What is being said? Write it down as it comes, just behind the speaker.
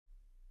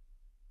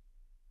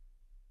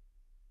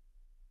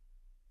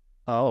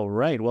All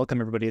right, welcome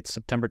everybody. It's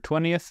September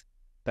 20th,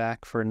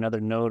 back for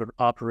another Node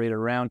Operator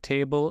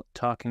Roundtable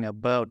talking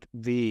about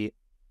the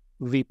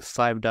Leap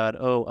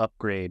 5.0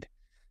 upgrade.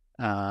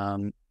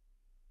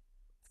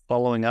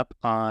 Following up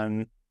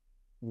on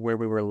where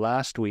we were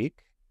last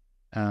week,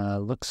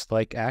 looks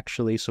like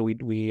actually, so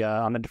we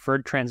on the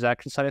deferred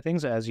transaction side of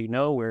things, as you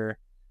know, we're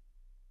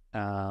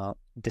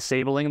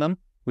disabling them.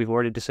 We've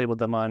already disabled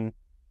them on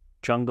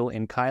Jungle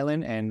in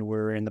Kylan, and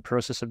we're in the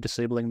process of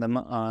disabling them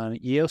on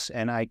EOS,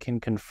 and I can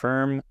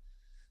confirm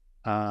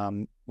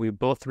we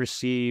both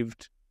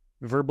received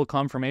verbal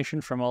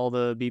confirmation from all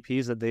the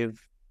BPs that they've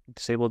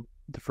disabled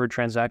deferred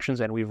transactions,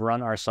 and we've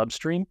run our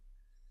substream,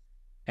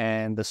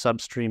 and the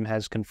substream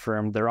has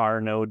confirmed there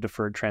are no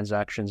deferred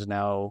transactions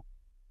now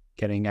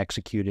getting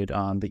executed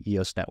on the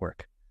EOS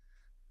network.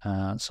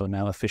 So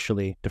now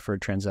officially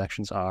deferred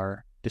transactions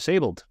are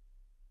disabled.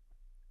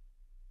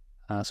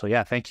 So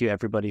yeah, thank you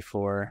everybody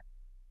for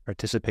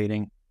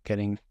participating,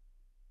 getting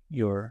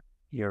your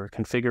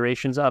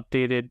configurations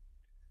updated,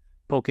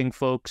 poking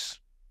folks,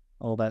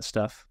 all that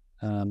stuff.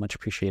 Much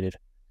appreciated.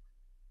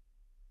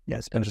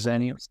 Yes,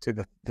 to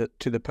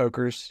the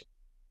pokers.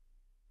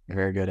 You're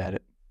very good at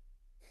it.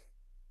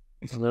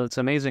 It's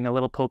amazing. A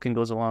little poking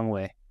goes a long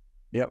way.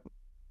 Yep.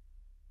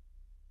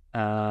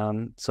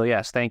 So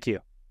yes, thank you.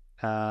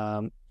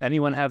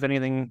 Anyone have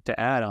anything to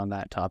add on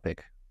that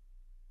topic?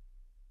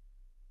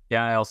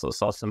 Yeah, I also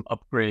saw some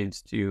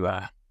upgrades to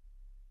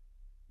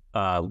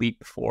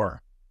Leap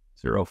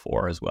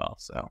 4.04 as well.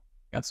 So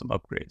got some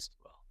upgrades as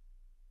well.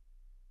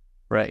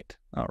 Right.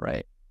 All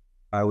right.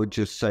 I would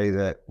just say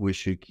that we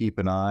should keep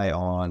an eye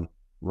on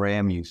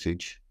RAM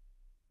usage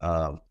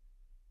and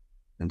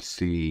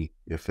see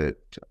if it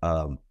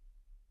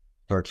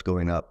starts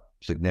going up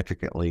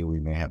significantly. We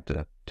may have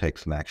to take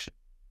some action.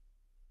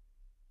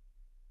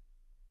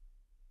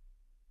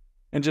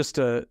 And just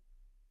to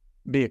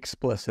be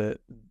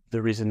explicit,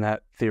 the reason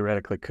that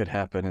theoretically could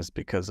happen is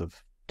because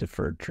of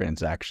deferred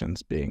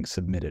transactions being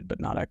submitted but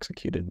not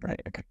executed,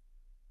 right? Okay.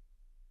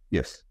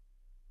 Yes.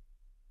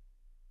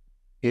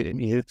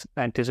 You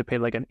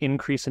anticipate like an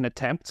increase in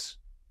attempts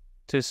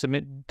to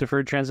submit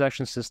deferred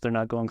transactions since they're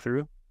not going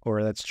through,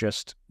 or that's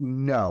just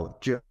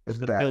just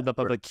the build-up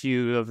of a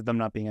queue of them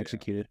not being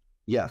executed?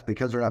 Yes,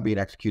 because they're not being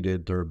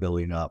executed, they're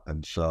building up,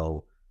 and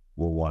so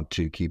we'll want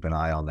to keep an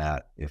eye on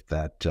that. If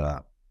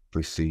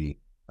we see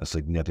a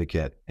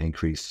significant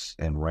increase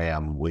in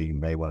RAM, we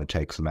may want to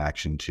take some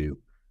action to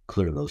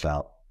clear those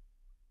out.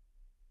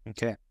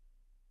 Okay.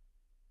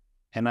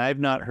 And I've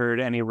not heard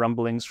any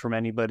rumblings from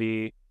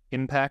anybody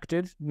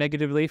impacted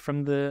negatively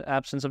from the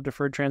absence of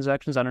deferred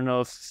transactions. I don't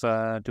know if,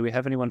 do we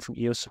have anyone from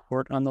EOS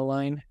support on the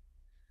line?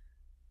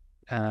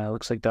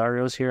 Looks like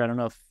Dario's here. I don't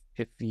know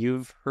if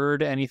you've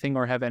heard anything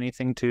or have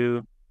anything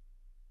to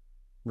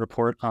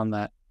report on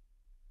that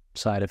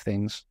side of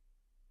things.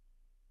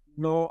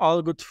 No,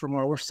 all good from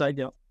our side,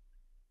 yeah.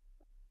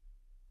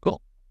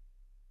 Cool.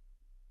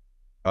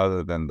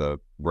 Other than the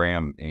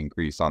RAM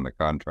increase on the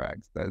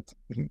contracts, that's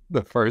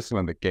the first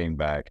one that came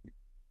back.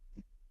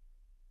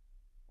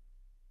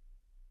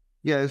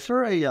 Yeah, is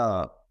there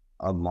a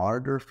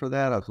monitor for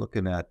that? I was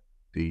looking at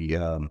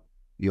the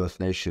EOS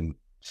Nation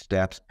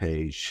stats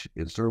page.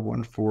 Is there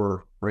one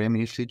for RAM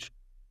usage?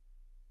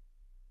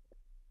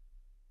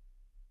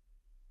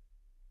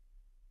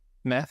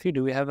 Matthew,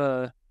 do we have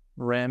a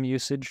RAM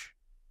usage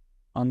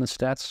on the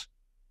stats?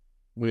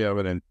 We have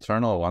an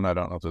internal one. I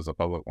don't know if there's a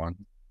public one.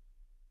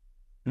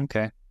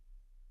 Okay.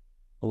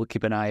 Well, we'll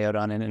keep an eye out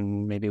on it,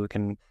 and maybe we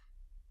can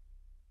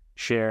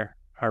share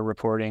our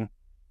reporting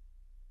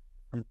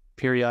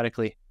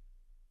periodically.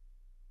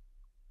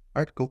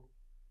 All right, cool.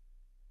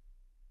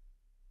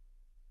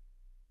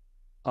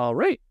 All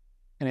right.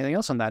 Anything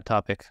else on that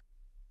topic?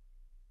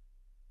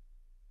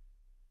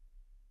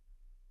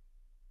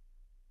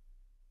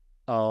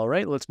 All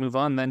right, let's move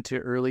on then to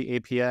early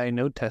API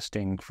node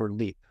testing for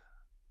Leap.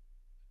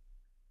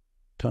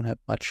 Don't have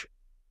much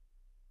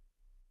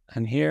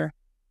in here.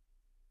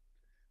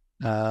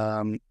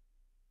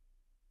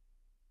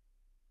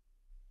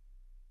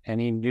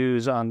 Any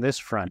news on this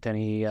front?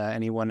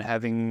 Anyone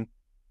having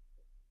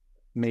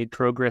made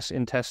progress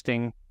in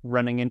testing,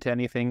 running into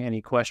anything,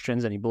 any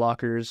questions, any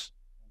blockers,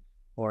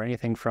 or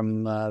anything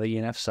from the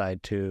ENF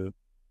side to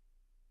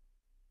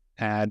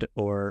add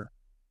or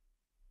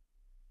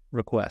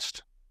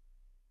request?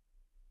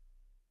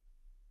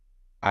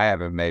 I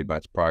haven't made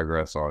much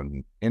progress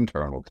on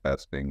internal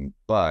testing,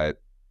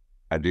 but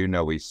I do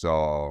know we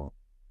saw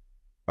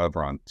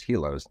over on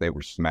Telos, they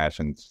were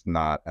smashing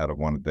snot out of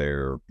one of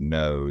their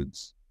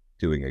nodes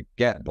doing a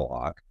get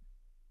block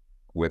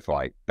with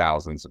like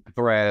thousands of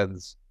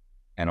threads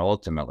and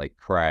ultimately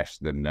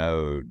crashed the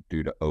node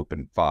due to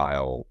open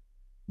file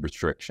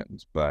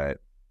restrictions. But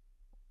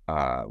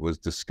was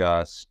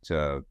discussed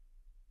to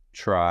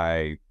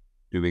try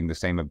doing the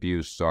same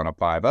abuse on a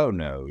 5.0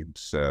 node.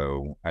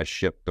 So I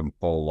shipped them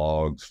full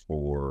logs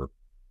for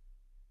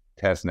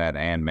testnet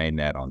and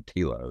mainnet on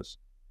Telos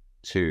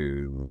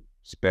to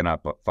spin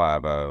up a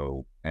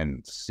 5.0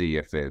 and see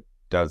if it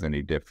does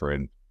any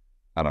different.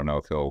 I don't know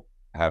if he'll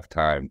have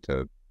time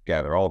to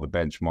gather all the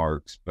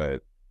benchmarks,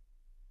 but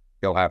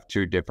he'll have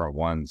two different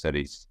ones that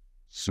he's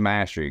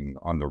smashing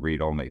on the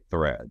read-only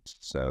threads.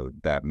 So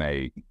that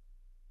may,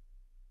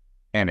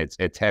 and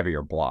it's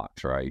heavier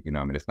blocks, right? You know,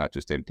 I mean, it's not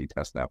just empty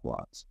testnet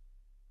blocks.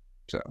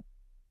 So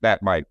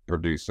that might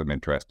produce some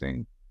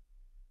interesting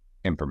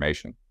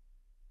information.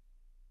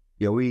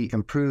 Yeah, we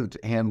improved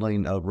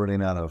handling of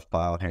running out of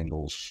file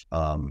handles.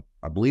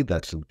 I believe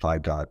that's in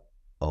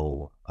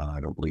 5.0. I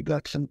don't believe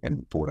that's in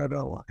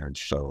 4.0. And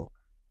so,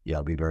 yeah,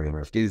 it'll be very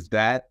interesting. Is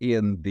that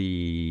in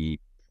the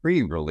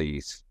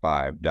pre-release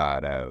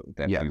 5.0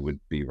 that Yes. we would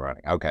be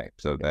running? Okay,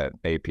 so that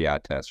API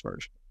test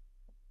version.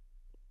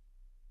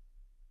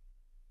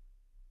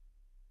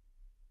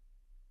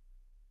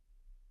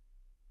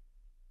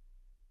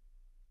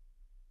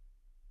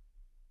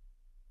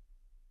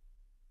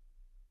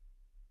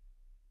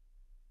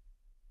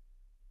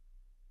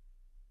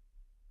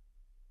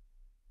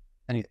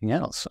 Anything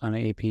else on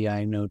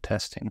API node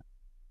testing?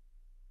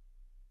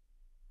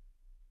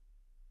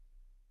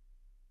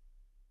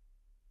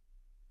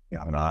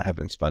 Yeah, and I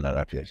haven't spun that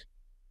up yet.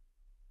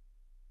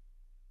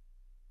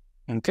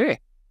 Okay.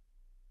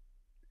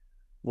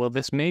 Well,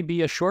 this may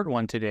be a short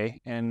one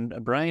today. And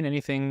Brian,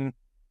 anything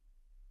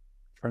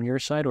from your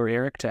side or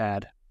Eric to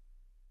add?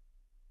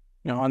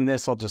 You know, on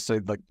this, I'll just say,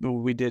 like,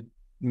 we did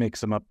make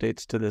some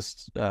updates to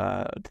this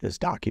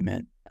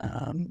document.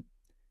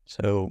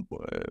 So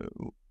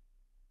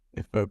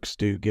if folks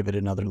do give it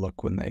another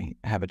look when they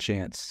have a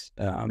chance,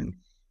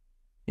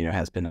 you know,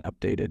 has been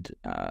updated.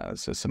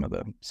 So some of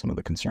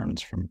the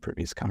concerns from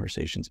previous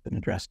conversations have been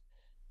addressed.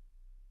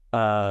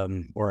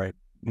 Or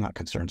not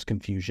concerns,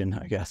 confusion,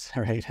 I guess.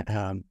 Right.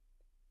 I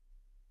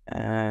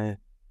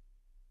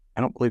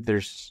don't believe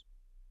there's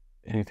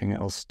anything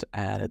else to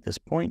add at this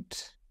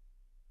point.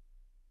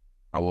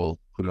 I will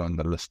put it on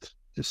the list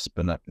to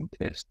spin up and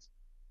test.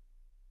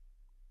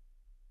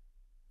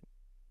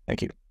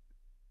 Thank you.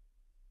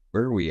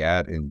 Where are we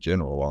at in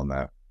general on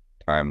that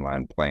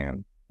timeline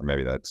plan? Or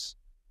maybe that's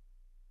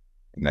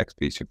the next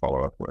piece you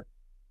follow up with.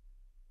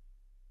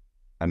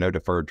 I know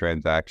deferred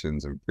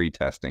transactions and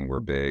pre-testing were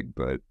big,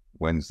 but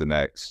when's the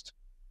next?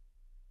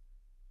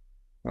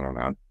 I don't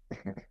know.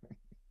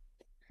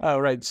 Oh,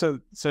 right.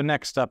 So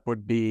next up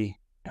would be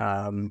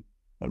a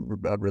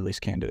release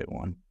candidate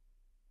one.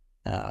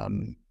 All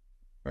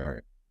right.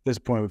 At this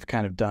point, we've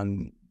kind of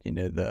done, you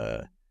know,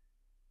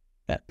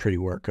 that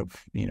pre-work of,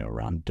 you know,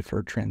 around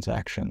deferred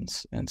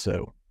transactions. And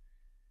so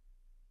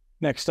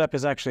next up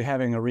is actually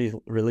having a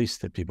release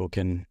that people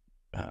can,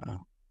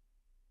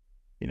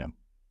 you know.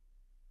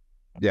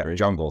 Yeah, upgrade.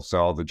 jungle.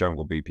 So all the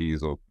jungle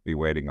BPs will be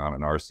waiting on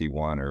an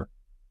RC1 or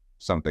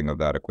something of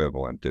that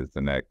equivalent is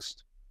the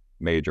next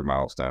major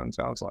milestone,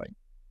 sounds like.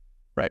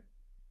 Right.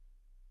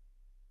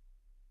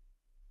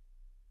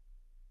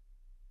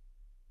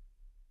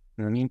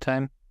 In the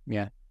meantime,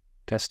 yeah,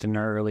 testing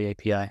our early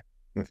API.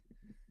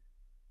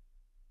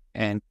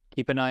 And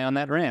keep an eye on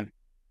that RAM.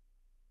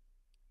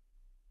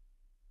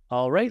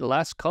 All right,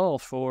 last call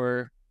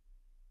for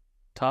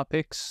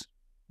topics,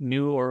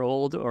 new or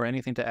old, or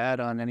anything to add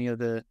on any of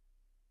the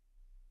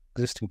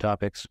existing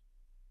topics.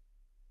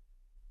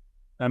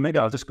 Maybe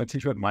I'll just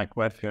continue with my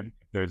question.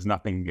 There's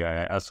nothing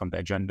else on the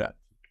agenda.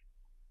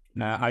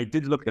 Now, I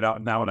did look it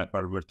out now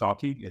while we're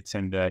talking. It's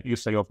in the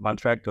EOSIO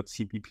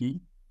Contract.cpp.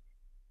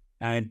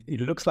 And it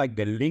looks like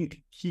the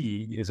link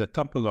key is a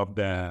tuple of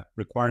the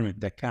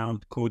requirement, the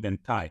count, code, and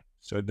type.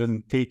 So it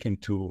doesn't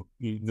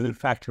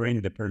factor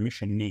in the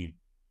permission name.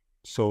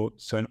 So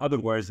in other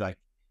words, like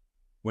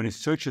when it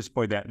searches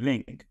for that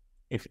link,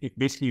 if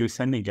basically you're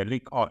sending a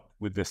link out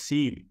with the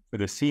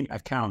same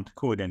account,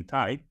 code, and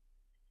type,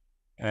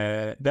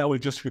 that will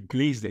just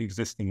replace the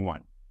existing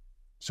one.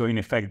 So in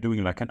effect,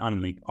 doing like an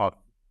unlink auth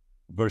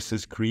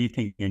versus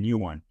creating a new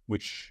one,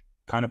 which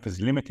kind of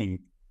is limiting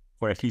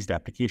for at least the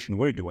application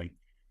we're doing,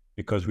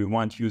 because we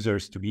want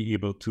users to be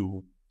able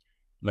to,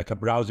 like a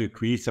browser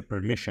creates a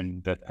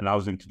permission that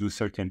allows them to do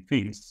certain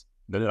things,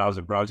 that allows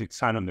a browser to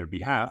sign on their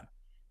behalf.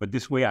 But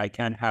this way I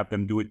can have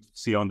them do it,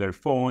 say, on their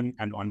phone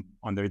and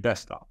on their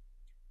desktop.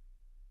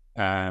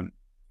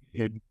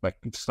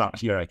 It's not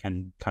here, I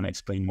can kind of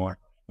explain more.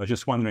 I was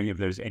just wondering if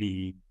there's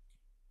any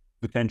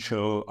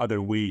potential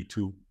other way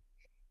to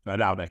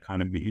allow that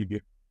kind of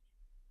behavior.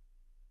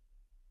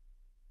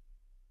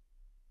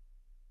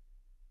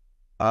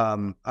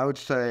 I would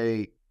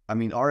say, I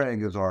mean,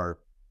 Areg is our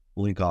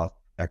link auth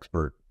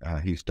expert.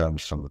 He's done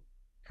some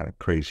kind of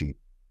crazy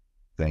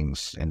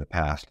things in the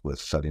past with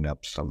setting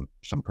up some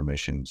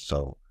permissions.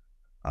 So,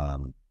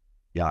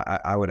 yeah,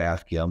 I would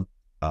ask him.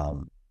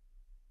 You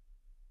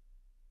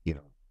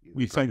know,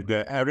 We find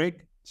the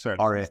Areg. Sorry,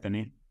 Areg. that's the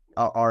name.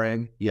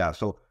 Areg, yeah.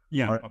 So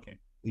Yeah. Okay.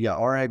 yeah,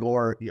 Areg,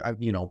 or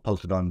you know,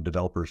 posted on the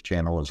developers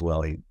channel as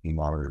well. He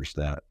monitors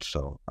that.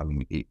 So I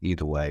mean,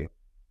 either way.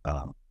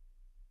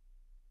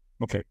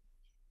 Okay,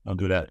 I'll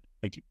do that.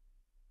 Thank you.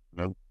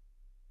 No.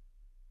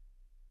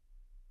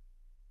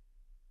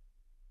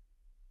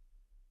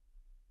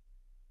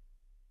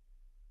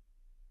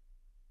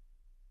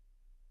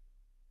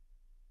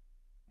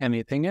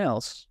 Anything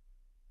else?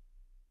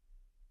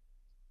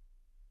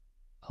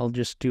 I'll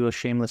just do a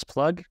shameless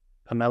plug.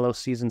 Pomelo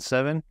Season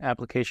 7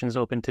 applications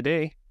open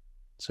today.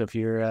 So if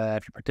you're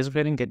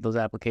participating, get those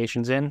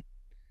applications in.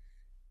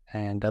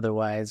 And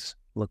otherwise,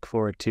 look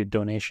forward to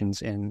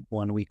donations in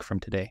 1 week from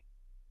today.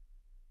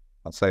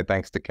 I'll say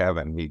thanks to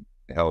Kevin. He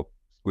helped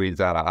squeeze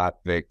out a hot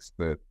fix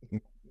that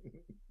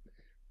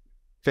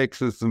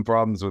fixes some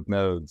problems with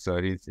nodes.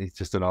 So he's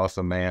just an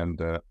awesome man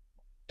to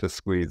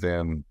squeeze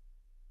in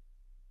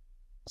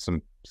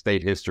some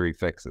state history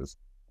fixes,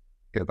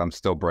 because I'm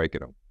still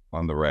breaking them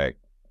on the reg.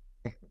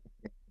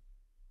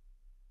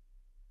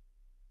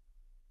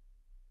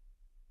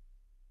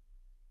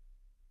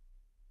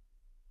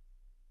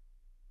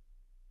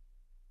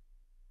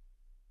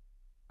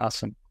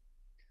 Awesome.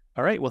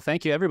 All right. Well,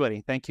 thank you,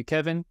 everybody. Thank you,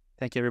 Kevin.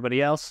 Thank you,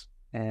 everybody else.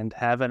 And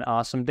have an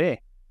awesome day.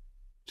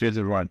 Cheers,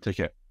 everyone. Take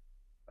care.